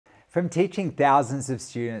From teaching thousands of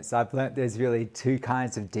students, I've learnt there's really two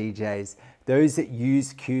kinds of DJs. Those that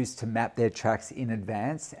use cues to map their tracks in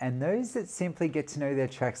advance, and those that simply get to know their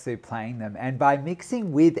tracks through playing them. And by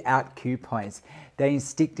mixing without cue points, they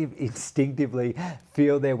instinctively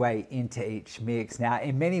feel their way into each mix. Now,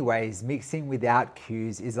 in many ways, mixing without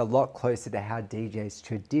cues is a lot closer to how DJs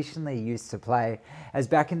traditionally used to play, as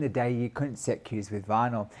back in the day you couldn't set cues with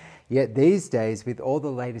vinyl. Yet these days, with all the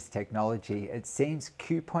latest technology, it seems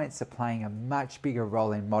cue points are playing a much bigger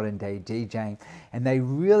role in modern day DJing, and they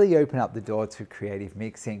really open up the door to creative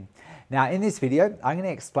mixing. Now, in this video, I'm going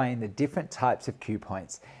to explain the different types of cue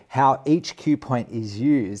points, how each cue point is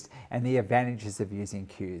used, and the advantages of using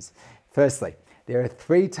cues. Firstly, there are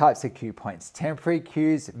three types of cue points: temporary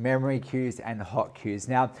cues, memory cues, and hot cues.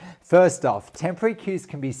 Now, first off, temporary cues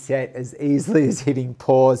can be set as easily as hitting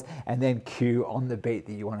pause and then cue on the beat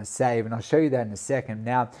that you want to save, and I'll show you that in a second.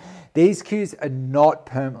 Now, these cues are not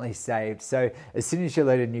permanently saved, so as soon as you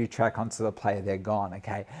load a new track onto the player, they're gone,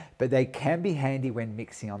 okay? But they can be handy when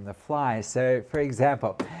mixing on the fly. So, for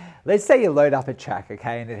example, let's say you load up a track,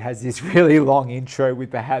 okay, and it has this really long intro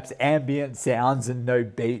with perhaps ambient sounds and no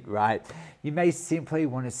beat, right? You may simply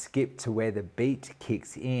want to skip to where the beat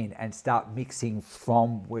kicks in and start mixing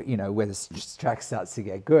from where, where the track starts to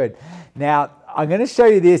get good. Now, I'm going to show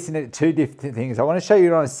you this in two different things. I want to show you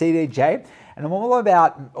it on a CDJ, and I'm all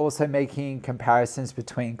about also making comparisons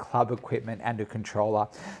between club equipment and a controller.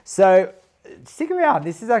 So stick around,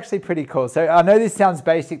 this is actually pretty cool. So I know this sounds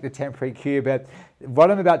basic, the temporary cue, but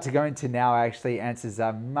what I'm about to go into now actually answers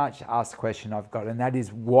a much asked question I've got, and that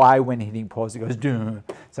is why when hitting pause it goes doom.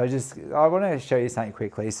 So I want to show you something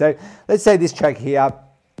quickly. So let's say this track here,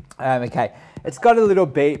 okay, it's got a little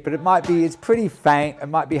beat, but it's pretty faint. It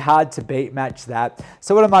might be hard to beat match that.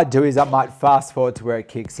 So what I might do is I might fast forward to where it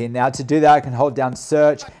kicks in. Now to do that, I can hold down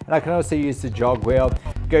search, and I can also use the jog wheel,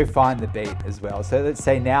 go find the beat as well. So let's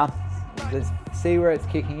say now, let's see where it's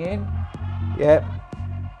kicking in. Yep.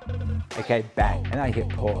 Okay, bang, and I hit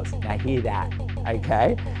pause. Now hear that,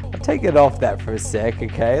 okay? I'll take it off that for a sec,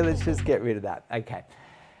 okay? Let's just get rid of that, okay.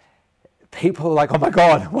 People are like, oh my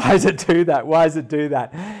God, why does it do that? Why does it do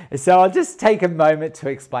that? So I'll just take a moment to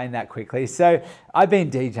explain that quickly. So I've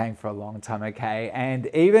been DJing for a long time, okay? And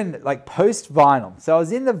even like post vinyl. So I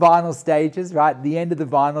was in the vinyl stages, right? The end of the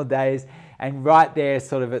vinyl days, and right there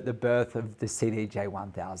sort of at the birth of the CDJ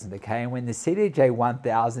 1000, okay? And when the CDJ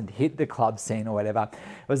 1000 hit the club scene or whatever,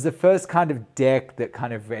 it was the first kind of deck that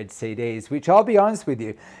kind of read CDs, which I'll be honest with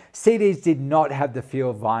you, CDs did not have the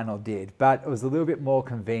feel vinyl did, but it was a little bit more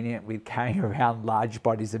convenient with carrying around large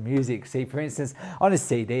bodies of music. See, for instance, on a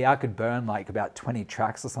CD, I could burn like about 20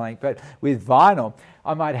 tracks or something, but with vinyl,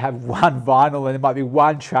 I might have one vinyl and there might be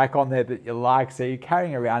one track on there that you like. So you're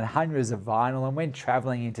carrying around hundreds of vinyl, and when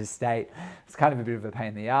traveling interstate, it's kind of a bit of a pain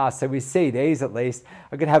in the ass. So with CDs, at least,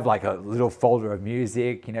 I could have like a little folder of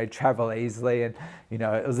music, travel easily, and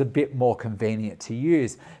it was a bit more convenient to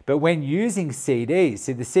use. But when using CDs,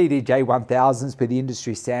 see the CDJ 1000s were the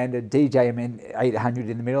industry standard, DJM 800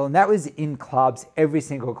 in the middle, and that was in clubs, every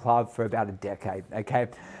single club for about a decade, okay?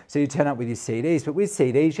 So you turn up with your CDs, but with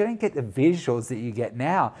CDs, you don't get the visuals that you get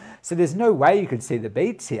now. So there's no way you could see the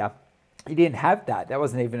beats here. You didn't have that. That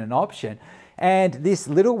wasn't even an option. And this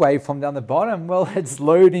little waveform down the bottom, well, it's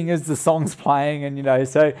loading as the song's playing, and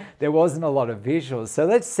so there wasn't a lot of visuals. So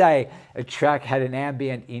let's say a track had an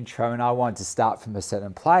ambient intro and I wanted to start from a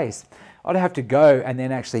certain place. I'd have to go and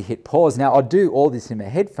then actually hit pause. Now I'll do all this in my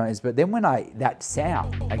headphones, but then when that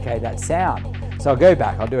sound, okay, that sound. So I'll go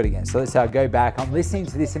back, I'll do it again. So let's say I go back, I'm listening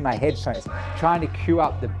to this in my headphones, trying to cue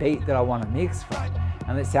up the beat that I want to mix from.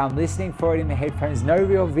 And let's say I'm listening for it in my headphones, no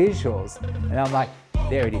real visuals. And I'm like,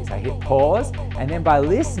 there it is, I hit pause. And then by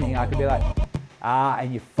listening, I could be like,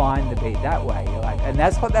 and you find the beat that way. You're like, and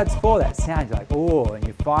that's what that's for, that sound. You're like, oh, and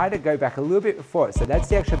you find it, go back a little bit before it. So that's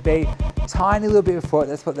the actual beat, tiny little bit before it.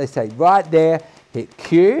 That's what they say. Right there, hit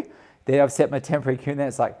cue. Then I've set my temporary cue, and then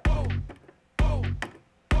it's like,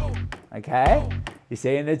 okay? You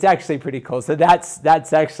see, and it's actually pretty cool. So that's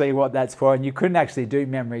actually what that's for. And you couldn't actually do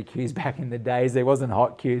memory cues back in the days. There wasn't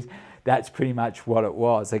hot cues. That's pretty much what it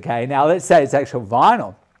was, okay? Now let's say it's actual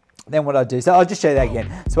vinyl. Then what I do, so I'll just show you that again.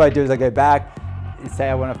 So what I do is I go back, say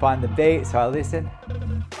I want to find the beat, so I listen.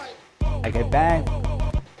 Okay, bang,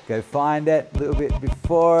 go find it, a little bit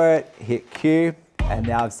before it, hit cue, and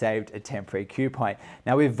now I've saved a temporary cue point.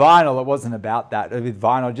 Now with vinyl, it wasn't about that. With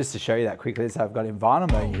vinyl, just to show you that quickly, so I've got in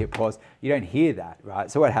vinyl mode, you hit pause, you don't hear that, right?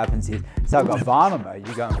 So what happens is, so I've got vinyl mode,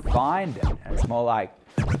 you go and find it, and it's more like,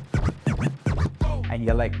 and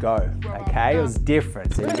you let go, okay? It was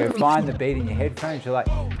different. So you go find the beat in your headphones, you're like,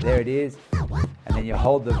 there it is. And then you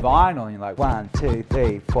hold the vinyl and you're like 1, 2,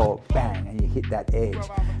 3, 4, bang, and you hit that edge.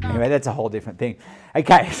 Anyway, that's a whole different thing.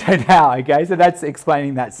 Okay, so that's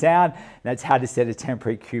explaining that sound. That's how to set a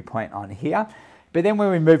temporary cue point on here. But then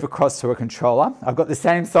when we move across to a controller, I've got the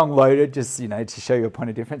same song loaded just, to show you a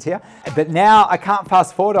point of difference here. But now I can't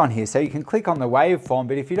fast forward on here. So you can click on the waveform,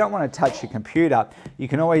 but if you don't want to touch your computer, you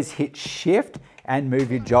can always hit Shift and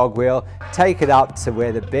move your jog wheel, take it up to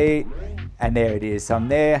where the beat, and there it is. So I'm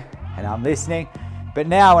there and I'm listening. But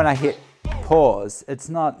now when I hit pause, it's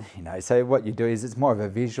not, so what you do is it's more of a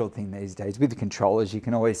visual thing these days. With the controllers, you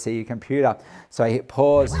can always see your computer. So I hit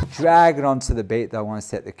pause, drag it onto the beat that I want to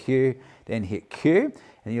set the cue, then hit cue,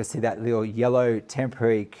 and you'll see that little yellow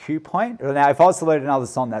temporary cue point. Now, if I was to load another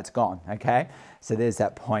song, that's gone, okay? So there's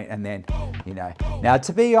that point, and then, Now,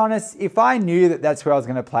 to be honest, if I knew that that's where I was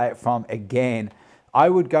going to play it from again, I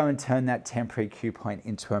would go and turn that temporary cue point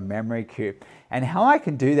into a memory cue. And how I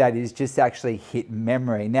can do that is just actually hit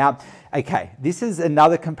memory. Now, okay, this is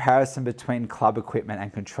another comparison between club equipment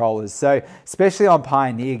and controllers. So especially on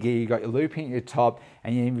Pioneer gear, you've got your looping at your top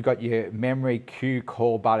and you've got your memory cue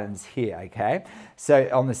call buttons here, okay? So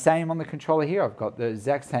on the controller here, I've got the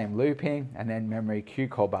exact same looping and then memory cue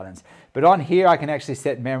call buttons. But on here, I can actually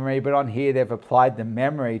set memory, but on here, they've applied the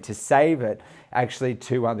memory to save it actually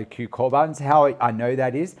to one of the cue call buttons. How I know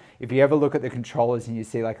that is, if you ever look at the controllers and you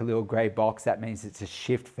see like a little gray box, that means it's a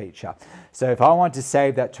shift feature. So if I want to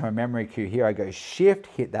save that to a memory cue here, I go shift,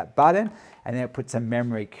 hit that button, and then it puts a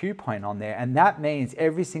memory cue point on there. And that means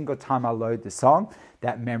every single time I load the song,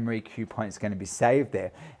 that memory cue point is going to be saved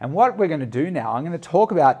there. And what we're going to do now, I'm going to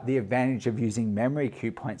talk about the advantage of using memory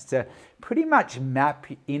cue points to pretty much map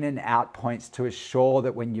in and out points to assure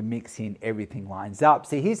that when you mix in, everything lines up.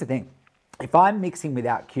 See, here's the thing. If I'm mixing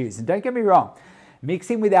without cues, and don't get me wrong,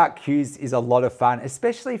 mixing without cues is a lot of fun,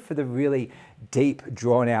 especially for the really deep,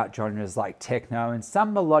 drawn-out genres like techno and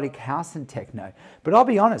some melodic house and techno. But I'll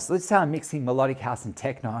be honest, let's say I'm mixing melodic house and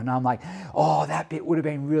techno and I'm like, oh, that bit would have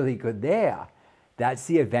been really good there. That's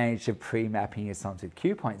the advantage of pre-mapping your songs with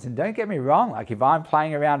cue points. And don't get me wrong, like if I'm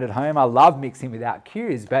playing around at home, I love mixing without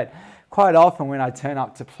cues, but quite often when I turn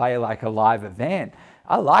up to play like a live event,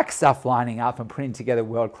 I like stuff lining up and putting together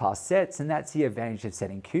world-class sets, and that's the advantage of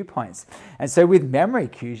setting cue points. And so with memory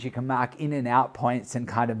cues, you can mark in and out points and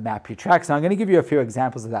kind of map your tracks. And I'm going to give you a few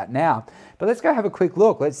examples of that now, but let's go have a quick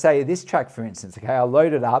look. Let's say this track, for instance, okay, I'll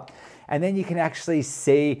load it up, and then you can actually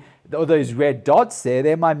see all those red dots there,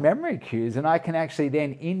 they're my memory cues, and I can actually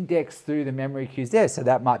then index through the memory cues there. So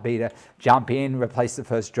that might be to jump in, replace the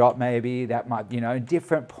first drop maybe, that might,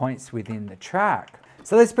 different points within the track.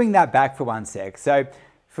 So let's bring that back for one sec. So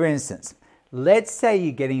for instance, let's say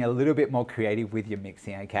you're getting a little bit more creative with your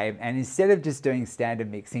mixing, okay? And instead of just doing standard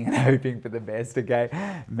mixing and hoping for the best,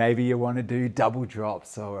 okay? Maybe you want to do double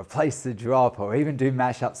drops or replace the drop or even do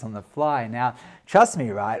mashups on the fly. Now, trust me,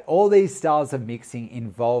 right? All these styles of mixing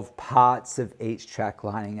involve parts of each track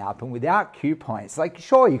lining up, and without cue points, like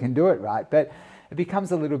sure, you can do it, right? But it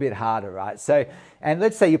becomes a little bit harder, right? So, and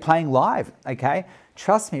let's say you're playing live, okay?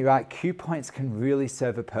 Trust me, right, cue points can really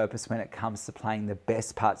serve a purpose when it comes to playing the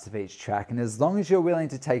best parts of each track. And as long as you're willing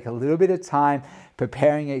to take a little bit of time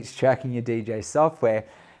preparing each track in your DJ software,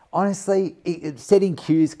 honestly, setting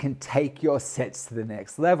cues can take your sets to the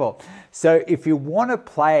next level. So if you want to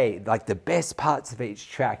play like the best parts of each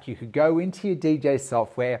track, you could go into your DJ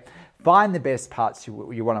software, find the best parts you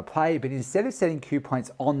want to play, but instead of setting cue points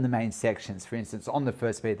on the main sections, for instance, on the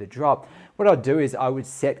first beat of the drop, what I'd do is I would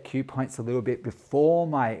set cue points a little bit before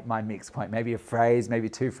my mix point, maybe a phrase, maybe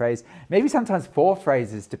two phrases, maybe sometimes 4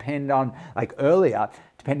 phrases, depending on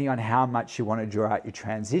depending on how much you want to draw out your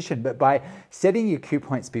transition. But by setting your cue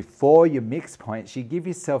points before your mix points, you give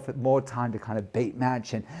yourself more time to kind of beat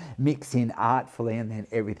match and mix in artfully, and then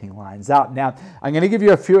everything lines up. Now, I'm going to give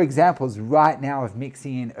you a few examples right now of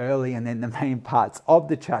mixing in early and then the main parts of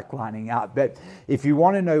the track lining up. But if you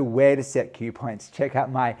want to know where to set cue points, check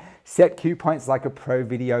out my Set Cue Points Like a Pro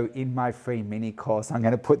video in my free mini course. I'm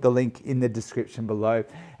going to put the link in the description below,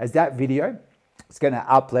 as that video, it's going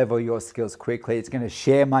to up-level your skills quickly. It's going to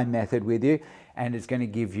share my method with you, and it's going to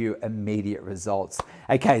give you immediate results.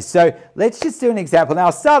 Okay, so let's just do an example.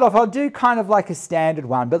 Now, I'll do kind of like a standard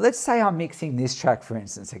one, but let's say I'm mixing this track, for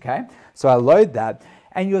instance, okay? So I load that,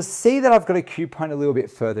 and you'll see that I've got a cue point a little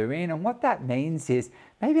bit further in, and what that means is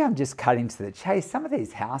maybe I'm just cutting to the chase. Some of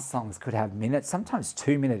these house songs could have minutes, sometimes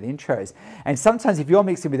 2-minute intros. And sometimes if you're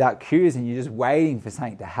mixing without cues and you're just waiting for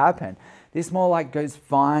something to happen, This more like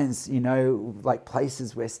finds, you know, like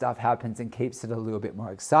places where stuff happens and keeps it a little bit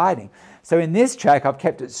more exciting. So in this track, I've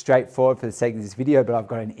kept it straightforward for the sake of this video, but I've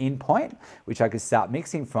got an in point, which I could start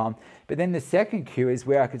mixing from. But then the second cue is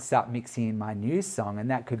where I could start mixing in my new song, and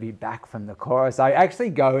that could be back from the chorus. I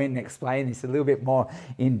actually go in and explain this a little bit more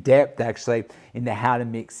in depth, actually, in the How to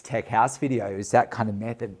Mix Tech House video. Is that kind of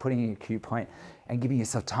method, putting in a cue point and giving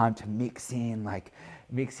yourself time to mix in, like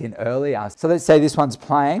mix in earlier. So let's say this one's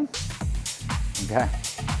playing. Okay.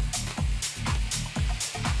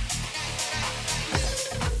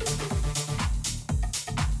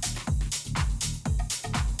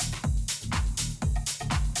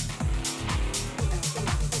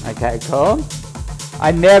 Okay, cool.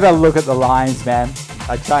 I never look at the lines, man.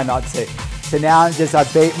 I try not to. So now I'm just, I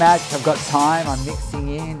beat match, I've got time, I'm mixing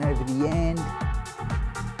in over the end.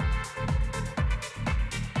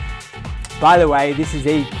 By the way, this is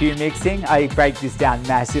EQ mixing. I break this down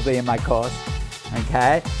massively in my course,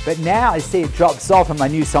 okay? But now I see it drops off and my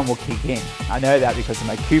new song will kick in. I know that because of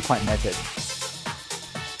my cue point method.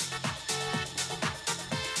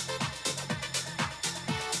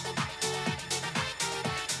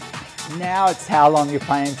 Now it's how long you're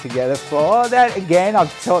playing together for. That again,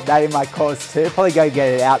 I've taught that in my course too. Probably go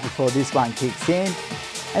get it out before this one kicks in.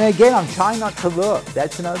 And again, I'm trying not to look.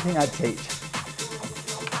 That's another thing I teach.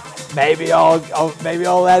 Maybe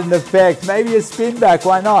I'll add an effect. Maybe a spin back.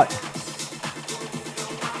 Why not?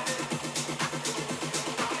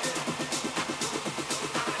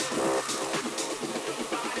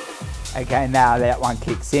 Okay, now that one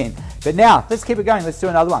kicks in. But now let's keep it going. Let's do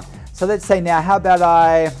another one. So let's say now, how about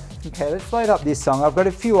okay, let's load up this song. I've got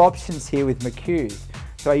a few options here with my cues.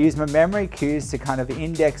 So I use my memory cues to kind of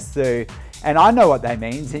index through, and I know what that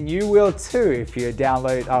means, and you will too if you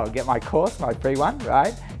get my course, my free one,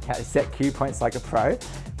 right? How to set cue points like a pro.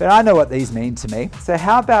 But I know what these mean to me. So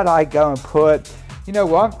how about I go and put, you know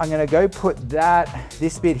what? I'm gonna go put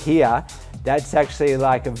this bit here, that's actually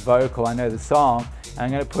like a vocal, I know the song.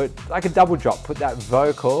 I'm gonna put like a double drop, put that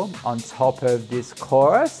vocal on top of this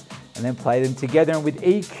chorus, and then play them together. And with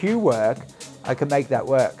EQ work, I can make that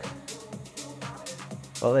work.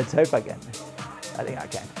 Well, let's hope I can. I think I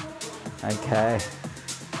can. Okay.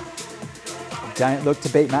 Don't look to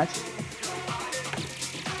beat match.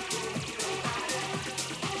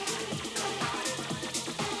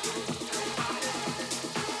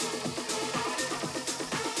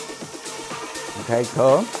 Okay,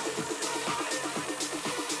 cool.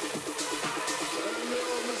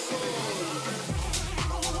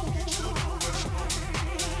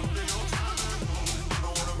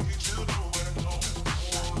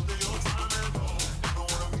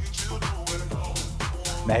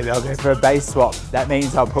 Maybe I'll go for a bass swap. That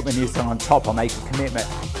means I'll put my new song on top. I'll make a commitment.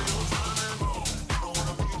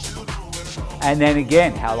 And then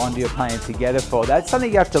again, how long do you play it together for? That's something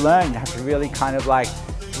you have to learn. You have to really kind of like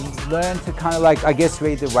learn to kind of like, I guess,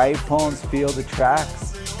 read the waveforms, feel the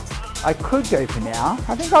tracks. I could go for now.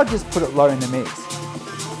 I think I'll just put it low in the mix.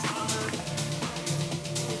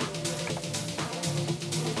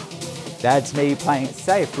 That's me playing it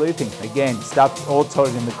safe, looping. Again, stuff all taught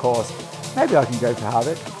in the course. Maybe I can go for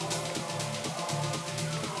Harvard.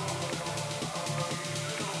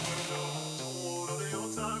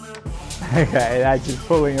 Okay, that's just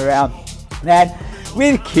fooling around. Man,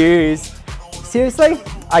 with cues, seriously,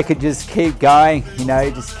 I could just keep going, you know,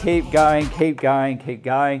 just keep going, keep going, keep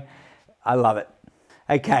going. I love it.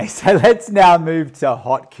 Okay, so let's now move to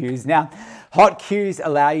hot cues. Now, hot cues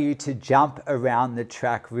allow you to jump around the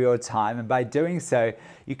track real time, and by doing so,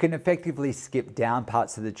 you can effectively skip down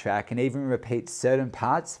parts of the track and even repeat certain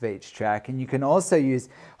parts of each track. And you can also use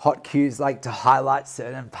hot cues like to highlight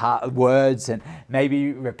certain words and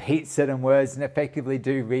maybe repeat certain words and effectively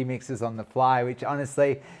do remixes on the fly, which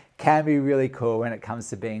honestly can be really cool when it comes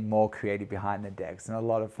to being more creative behind the decks and a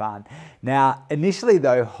lot of fun. Now, initially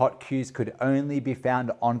though, hot cues could only be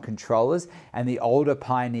found on controllers, and the older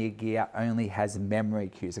Pioneer gear only has memory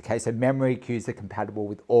cues. Okay, so memory cues are compatible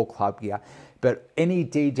with all club gear, but any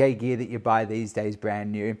DJ gear that you buy these days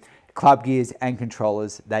brand new, club gears and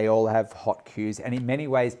controllers, they all have hot cues, and in many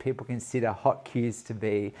ways people consider hot cues to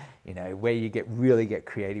be, you know, where you really get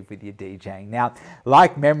creative with your DJing. Now,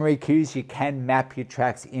 like memory cues, you can map your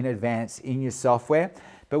tracks in advance in your software,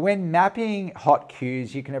 but when mapping hot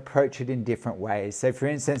cues, you can approach it in different ways. So for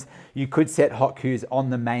instance, you could set hot cues on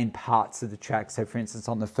the main parts of the track. So for instance,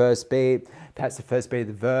 on the first beat, perhaps the first beat of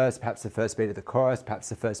the verse, perhaps the first beat of the chorus, perhaps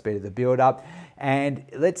the first beat of the build-up. And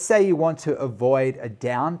let's say you want to avoid a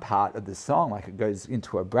down part of the song, like it goes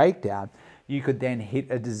into a breakdown. you could then hit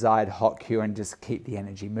a desired hot cue and just keep the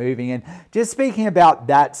energy moving. And just speaking about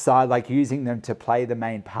that side, like using them to play the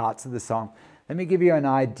main parts of the song, let me give you an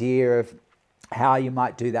idea of how you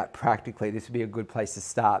might do that practically. This would be a good place to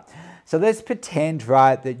start. So let's pretend,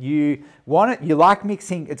 right, that you like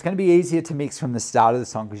mixing. It's going to be easier to mix from the start of the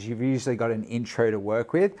song because you've usually got an intro to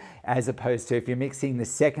work with, as opposed to if you're mixing the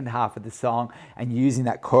second half of the song and using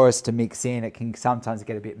that chorus to mix in, it can sometimes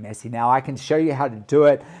get a bit messy. Now I can show you how to do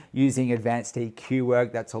it using advanced EQ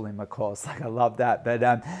work. That's all in my course. Like, I love that.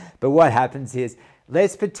 But what happens is,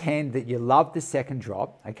 let's pretend that you love the second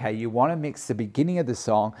drop, okay? You want to mix the beginning of the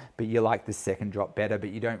song, but you like the second drop better,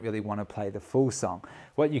 but you don't really want to play the full song.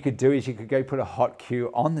 What you could do is you could go put a hot cue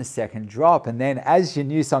on the second drop, and then as your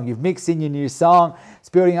new song, you've mixed in your new song, it's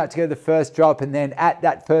building up to go to the first drop, and then at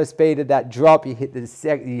that first beat of that drop, you hit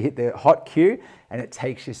the hot cue, and it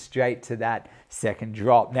takes you straight to that second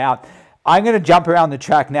drop. Now, I'm going to jump around the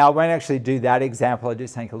track now. I won't actually do that example. I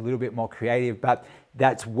just think a little bit more creative, but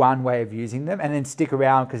that's one way of using them. And then stick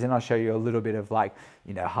around because then I'll show you a little bit of like,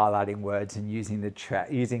 you know, highlighting words and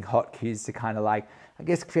using hot cues to kind of like, I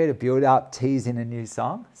guess, create a build up, tease in a new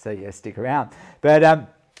song. So yeah, stick around. But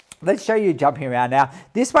let's show you jumping around now.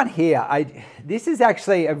 This one here, this is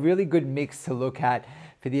actually a really good mix to look at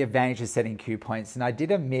for the advantage of setting cue points. And I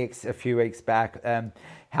did a mix a few weeks back,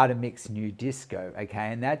 how to mix new disco,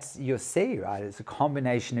 okay? And that's, you'll see, right? It's a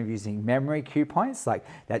combination of using memory cue points, like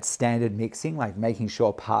that standard mixing, like making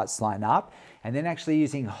sure parts line up, and then actually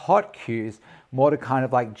using hot cues more to kind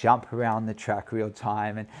of like jump around the track real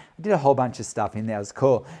time. And I did a whole bunch of stuff in there, it was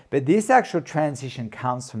cool. But this actual transition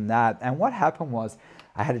comes from that. And what happened was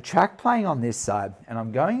I had a track playing on this side and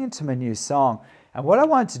I'm going into my new song. And what I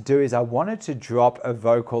wanted to do is I wanted to drop a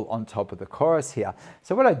vocal on top of the chorus here.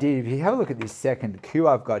 So what I did, if you have a look at this second cue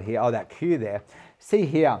I've got here, oh, that cue there, see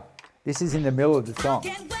here, this is in the middle of the song,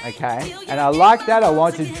 okay? And I like that, I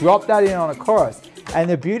want to drop that in on a chorus. And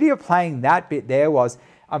the beauty of playing that bit there was,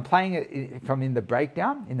 I'm playing it from in the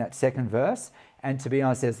breakdown, in that second verse, and to be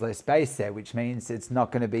honest, there's less bass there, which means it's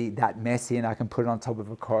not going to be that messy and I can put it on top of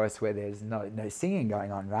a chorus where there's no singing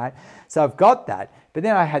going on, right? So I've got that, but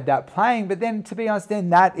then I had that playing, but then to be honest, then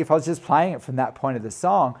that, if I was just playing it from that point of the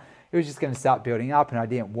song, it was just going to start building up and I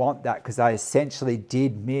didn't want that because I essentially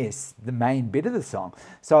did miss the main bit of the song.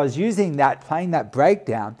 So I was using that, playing that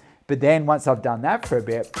breakdown, but then once I've done that for a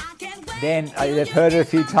bit, then they've heard it a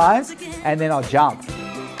few times and then I'll jump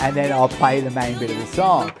and then I'll play the main bit of the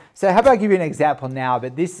song. So how about I give you an example now,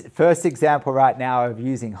 but this first example right now of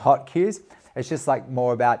using hot cues, it's just like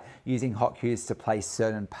more about using hot cues to play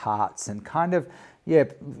certain parts and kind of, yeah,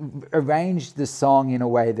 arrange the song in a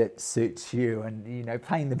way that suits you and, you know,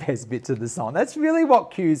 playing the best bits of the song. That's really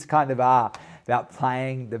what cues kind of are, about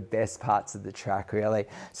playing the best parts of the track, really.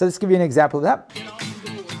 So let's give you an example of that.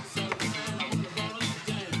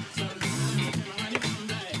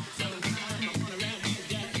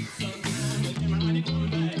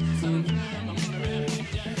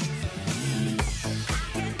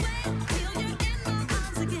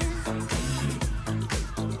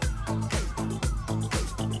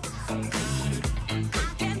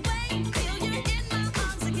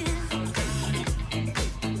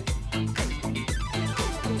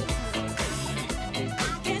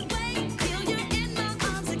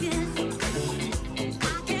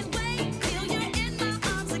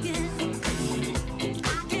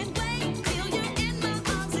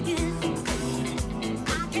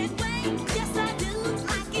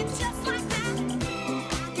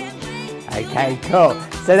 Okay, cool.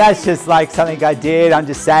 So that's just like something I did. I'm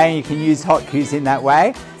just saying you can use hot cues in that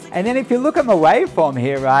way. And then if you look at my waveform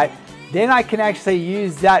here, right, then I can actually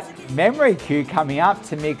use that memory cue coming up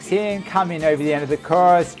to mix in, come in over the end of the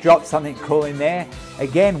chorus, drop something cool in there.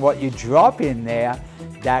 Again, what you drop in there,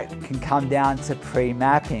 that can come down to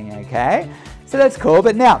pre-mapping, okay? So that's cool,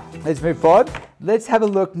 but now let's move forward. Let's have a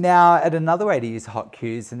look now at another way to use hot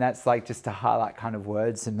cues, and that's like just to highlight kind of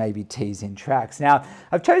words and maybe tease in tracks. Now,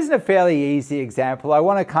 I've chosen a fairly easy example. I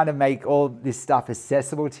want to kind of make all this stuff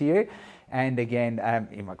accessible to you. And again,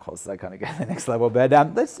 in my courses, I kind of go to the next level, but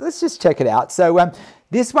let's just check it out. So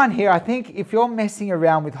this one here, I think if you're messing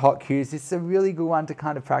around with hot cues, it's a really good one to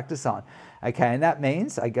kind of practice on. Okay, and that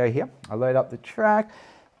means I go here, I load up the track,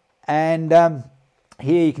 and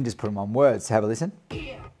here you can just put them on words. So have a listen.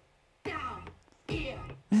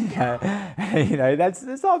 You know, that's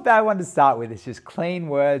not a bad one to start with. It's just clean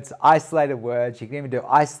words, isolated words. You can even do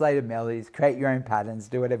isolated melodies, create your own patterns,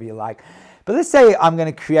 do whatever you like. But let's say I'm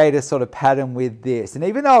going to create a sort of pattern with this. And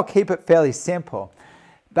even though I'll keep it fairly simple,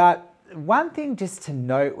 but one thing just to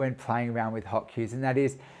note when playing around with hot cues, and that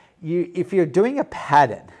is, if you're doing a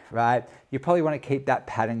pattern, right, you probably want to keep that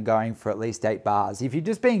pattern going for at least 8 bars. If you're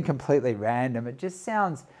just being completely random, it just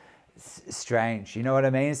sounds strange, you know what I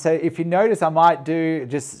mean? So if you notice, I might do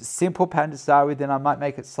just simple pattern to start with, then I might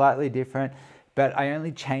make it slightly different, but I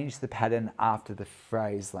only change the pattern after the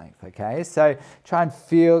phrase length, okay? So try and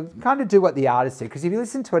feel, kind of do what the artist did, because if you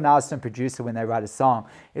listen to an artist and producer when they write a song,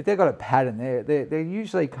 if they've got a pattern, they're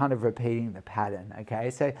usually kind of repeating the pattern, okay?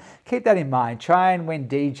 So keep that in mind. Try and, when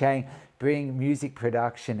DJing, bring music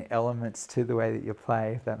production elements to the way that you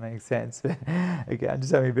play, if that makes sense. Okay, I'm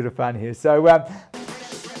just having a bit of fun here. So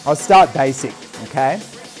I'll start basic, okay?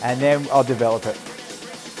 And then I'll develop it.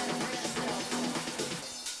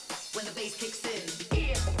 When the bass kicks in,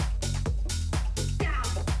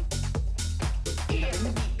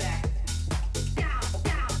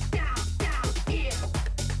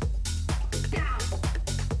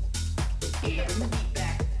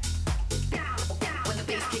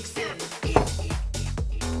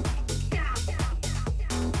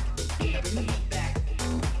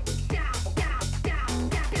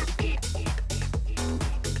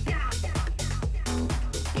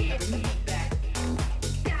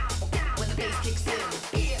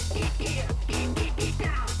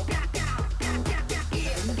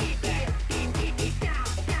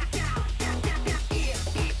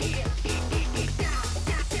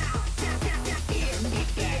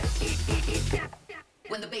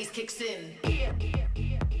 when the bass kicks in.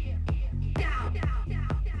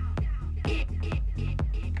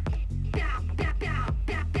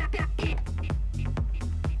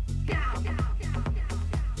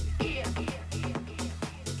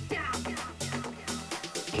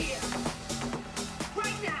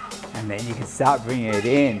 And then you can start bringing it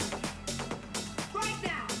in.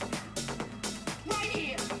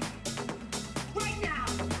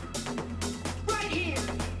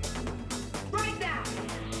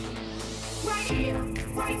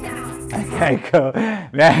 Okay, cool.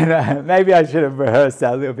 Man, maybe I should have rehearsed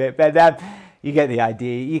that a little bit, but you get the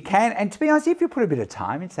idea. You can, and to be honest, if you put a bit of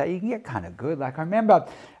time into that, you can get kind of good. Like I remember,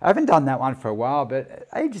 I haven't done that one for a while, but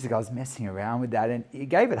ages ago I was messing around with that, and you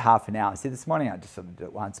gave it half an hour. See, this morning I just sort of did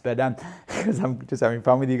it once, but because I'm just having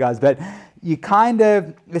fun with you guys. But you kind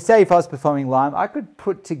of, let's say if I was performing live, I could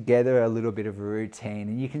put together a little bit of a routine,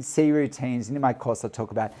 and you can see routines. And in my course, I'll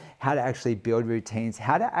talk about how to actually build routines,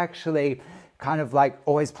 how to actually kind of like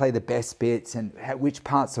always play the best bits and which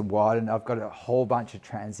parts are what, and I've got a whole bunch of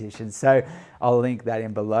transitions, so I'll link that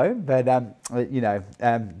in below. But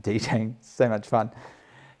DJing, so much fun.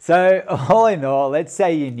 So all in all, let's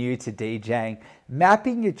say you're new to DJing,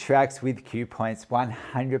 mapping your tracks with cue points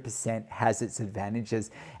 100% has its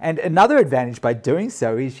advantages. And another advantage by doing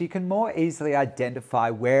so is you can more easily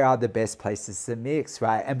identify where are the best places to mix,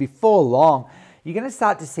 right? And before long, you're going to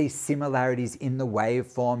start to see similarities in the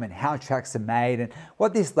waveform and how tracks are made. And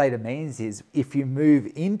what this later means is if you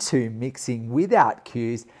move into mixing without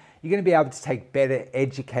cues, you're going to be able to take better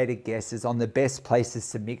educated guesses on the best places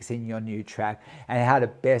to mix in your new track and how to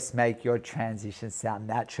best make your transition sound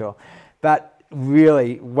natural. But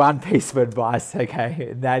really, one piece of advice, okay,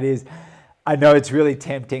 and that is, I know it's really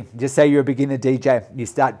tempting. Just say you're a beginner DJ, you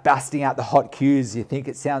start busting out the hot cues, you think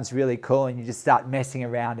it sounds really cool, and you just start messing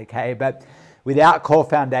around, okay? But without core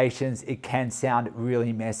foundations, it can sound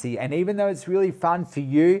really messy. And even though it's really fun for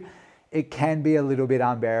you, it can be a little bit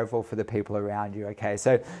unbearable for the people around you, okay?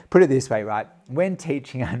 So put it this way, right? When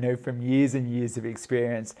teaching, I know from years and years of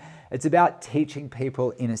experience, it's about teaching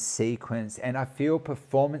people in a sequence. And I feel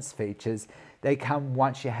performance features, they come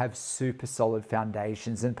once you have super solid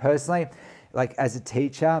foundations. And personally, like as a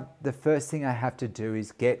teacher, the first thing I have to do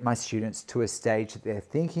is get my students to a stage that they're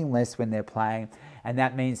thinking less when they're playing. And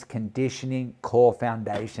that means conditioning core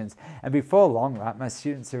foundations. And before long, right, my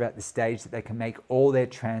students are at the stage that they can make all their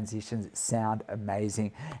transitions sound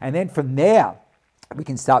amazing. And then from there, we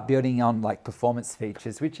can start building on like performance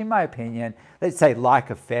features, which in my opinion, let's say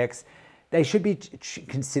like effects, they should be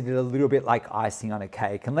considered a little bit like icing on a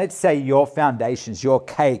cake. And let's say your foundations, your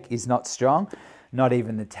cake is not strong, not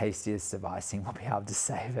even the tastiest of icing will be able to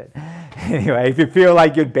save it. Anyway, if you feel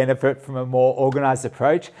like you'd benefit from a more organized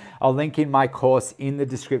approach, I'll link in my course in the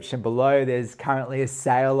description below. There's currently a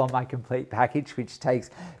sale on my complete package, which takes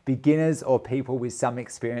beginners or people with some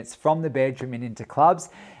experience from the bedroom and into clubs.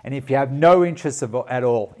 And if you have no interest at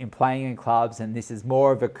all in playing in clubs, and this is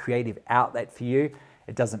more of a creative outlet for you,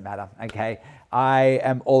 it doesn't matter, okay? I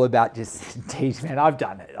am all about just teaching, man. I've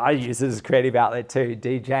done it. I use it as a creative outlet too,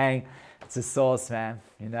 DJing. It's a source, man,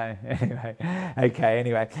 you know.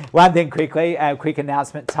 Anyway, one thing quickly, a quick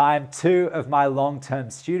announcement time. 2 of my long-term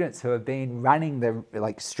students who have been running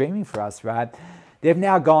the streaming for us, right? they've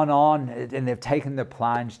now gone on and they've taken the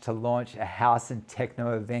plunge to launch a house and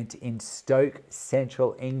techno event in Stoke,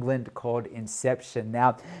 Central England called Inception.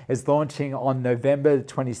 Now, it's launching on November the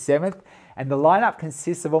 27th. And the lineup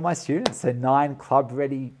consists of all my students, so 9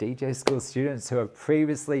 club-ready DJ school students who have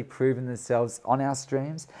previously proven themselves on our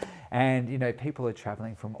streams. And, you know, people are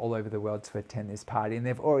traveling from all over the world to attend this party, and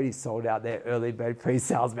they've already sold out their early bird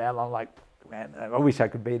pre-sales, man. I'm like, man, I wish I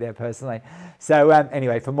could be there personally. So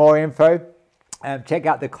anyway, for more info, check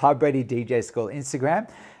out the Club Ready DJ School Instagram,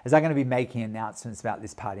 as I'm going to be making announcements about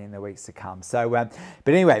this party in the weeks to come. So, but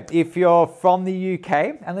anyway, if you're from the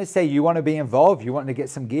UK and let's say you want to be involved, you want to get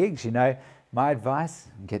some gigs, you know, my advice,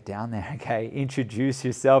 get down there, okay? Introduce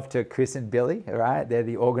yourself to Chris and Billy, all right? They're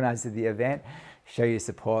the organizers of the event. Show your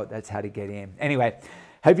support. That's how to get in. Anyway,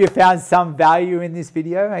 hope you found some value in this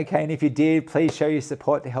video, okay? And if you did, please show your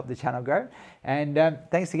support to help the channel grow. And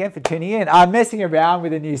thanks again for tuning in. I'm messing around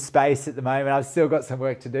with a new space at the moment. I've still got some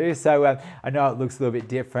work to do. So I know it looks a little bit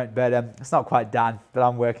different, but it's not quite done. But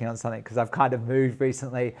I'm working on something because I've kind of moved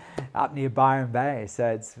recently up near Byron Bay.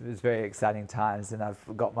 So it was very exciting times. And I've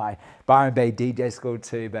got my Byron Bay DJ school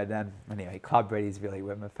too. But anyway, Club Ready is really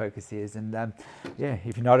where my focus is. And yeah,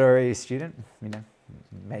 if you're not already a student, you know,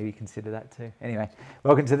 maybe consider that too. Anyway,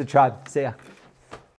 welcome to the tribe. See ya.